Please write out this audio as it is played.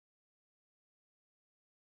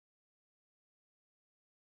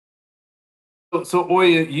So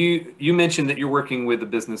Oya, you mentioned that you're working with a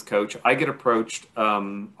business coach. I get approached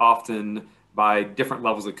often by different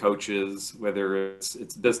levels of coaches, whether it's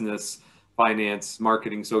business, finance,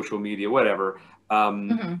 marketing, social media, whatever.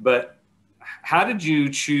 Mhm. But how did you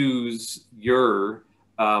choose your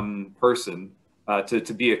person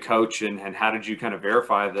to be a coach, and how did you kind of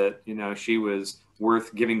verify that she was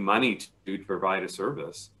worth giving money to provide a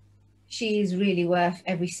service? She is really worth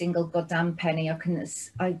every single goddamn penny.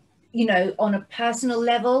 On a personal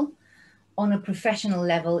level, on a professional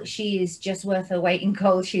level, she is just worth her weight in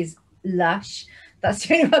gold. She's lush. That's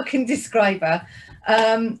the only way I can describe her.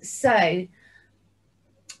 So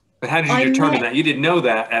But how did you I determine met that? You didn't know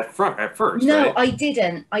that at first, No, right? I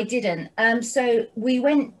didn't. I didn't. So we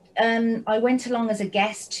went. I went along as a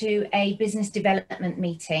guest to a business development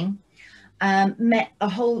meeting. Met a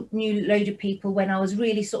whole new load of people when I was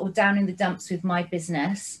really sort of down in the dumps with my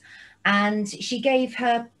business, and she gave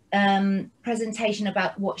her presentation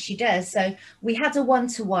about what she does. So we had a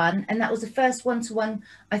one-to-one, and that was the first one-to-one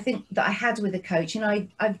I think that I had with a coach. And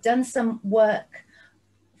I've done some work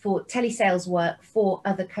for telesales work for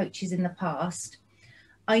other coaches in the past.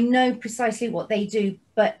 I know precisely what they do,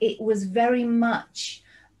 but it was very much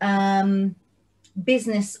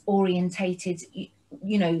business orientated,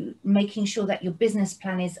 making sure that your business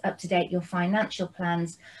plan is up to date, your financial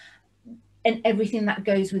plans, and everything that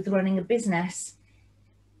goes with running a business.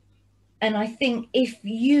 And I think if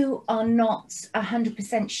you are not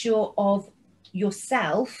 100% sure of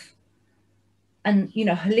yourself and,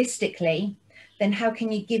 holistically, then how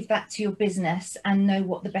can you give that to your business and know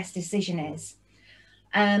what the best decision is?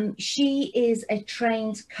 She is a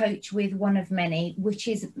trained coach with one of many, which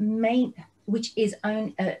is a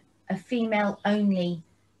female only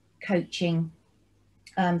coaching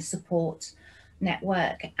support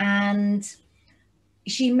network. And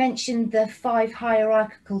she mentioned the 5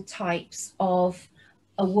 hierarchical types of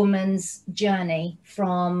a woman's journey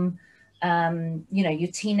from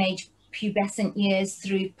your teenage pubescent years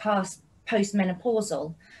through past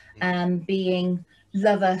postmenopausal, being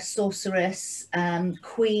lover, sorceress,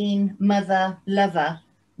 queen, mother, lover,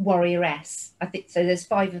 warrioress. I think so. There's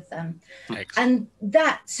 5 of them. Excellent. And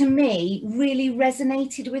that to me really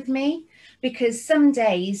resonated with me, because some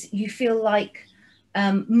days you feel like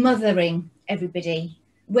mothering everybody,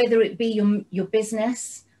 whether it be your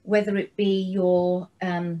business, whether it be your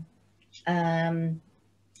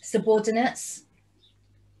subordinates,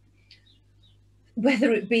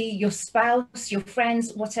 whether it be your spouse, your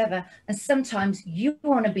friends, whatever. And sometimes you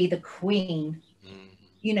want to be the queen.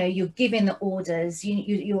 You're giving the orders,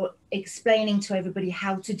 you're explaining to everybody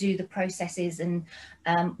how to do the processes and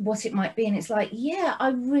what it might be. And it's like, yeah, I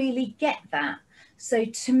really get that. So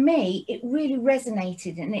to me, it really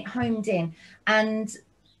resonated and it homed in. And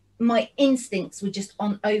my instincts were just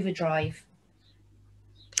on overdrive.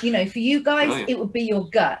 For you guys, Brilliant. it would be your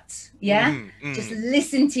gut. Yeah. Just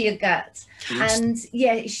listen to your gut. And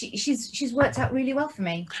yeah, she's worked out really well for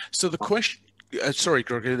me. So the question, sorry,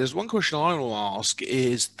 Gregory, there's one question I will ask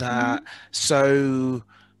is that, so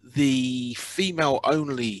the female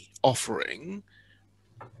only offering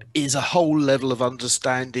is a whole level of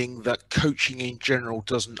understanding that coaching in general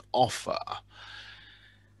doesn't offer.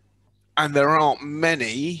 And there aren't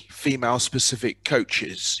many female specific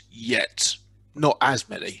coaches yet, not as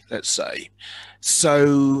many, let's say.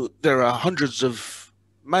 So there are hundreds of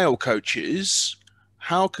male coaches.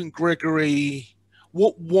 How can Gregory,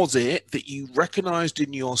 what was it that you recognized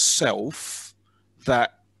in yourself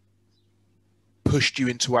that pushed you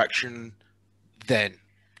into action then?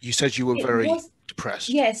 You said you were very depressed.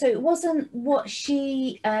 Yeah, so it wasn't what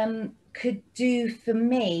she could do for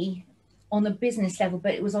me on a business level,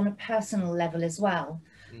 but it was on a personal level as well.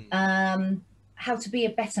 How to be a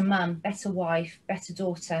better mum, better wife, better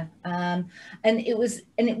daughter. And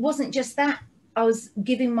it wasn't just that. I was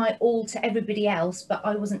giving my all to everybody else, but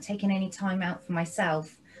I wasn't taking any time out for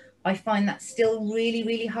myself. I find that still really,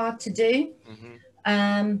 really hard to do.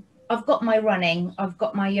 I've got my running, I've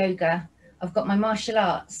got my yoga, I've got my martial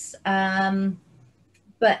arts,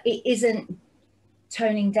 but it isn't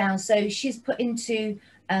toning down. So she's put into,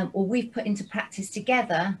 or we've put into practice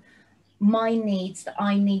together, my needs that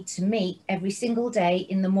I need to meet every single day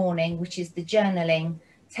in the morning, which is the journaling,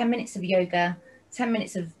 10 minutes of yoga, 10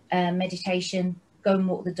 minutes of meditation, go and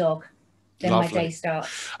walk the dog. Then Lovely. my day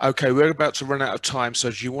starts. Okay, we're about to run out of time.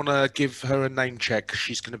 So do you want to give her a name check?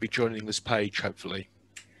 She's going to be joining this page, hopefully.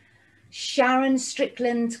 Sharon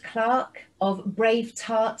Strickland Clark of Brave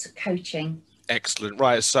Tart Coaching. Excellent.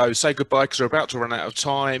 Right, so say goodbye because we're about to run out of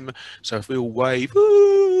time. So if we all wave,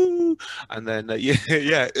 woo, and then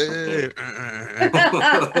yeah.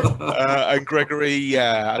 And Gregory,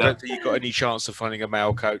 yeah, I don't think you've got any chance of finding a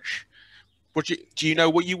male coach. Do you know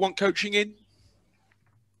what you want coaching in?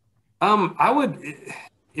 I would,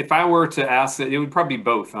 if I were to ask it, it would probably be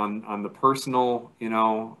both on the personal,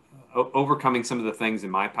 overcoming some of the things in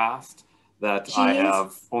my past that I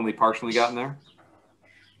have only partially gotten there.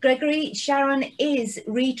 Gregory, Sharon is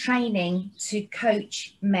retraining to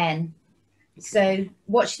coach men. So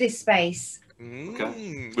watch this space.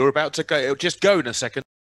 Okay. We're about to go. It'll just go in a second.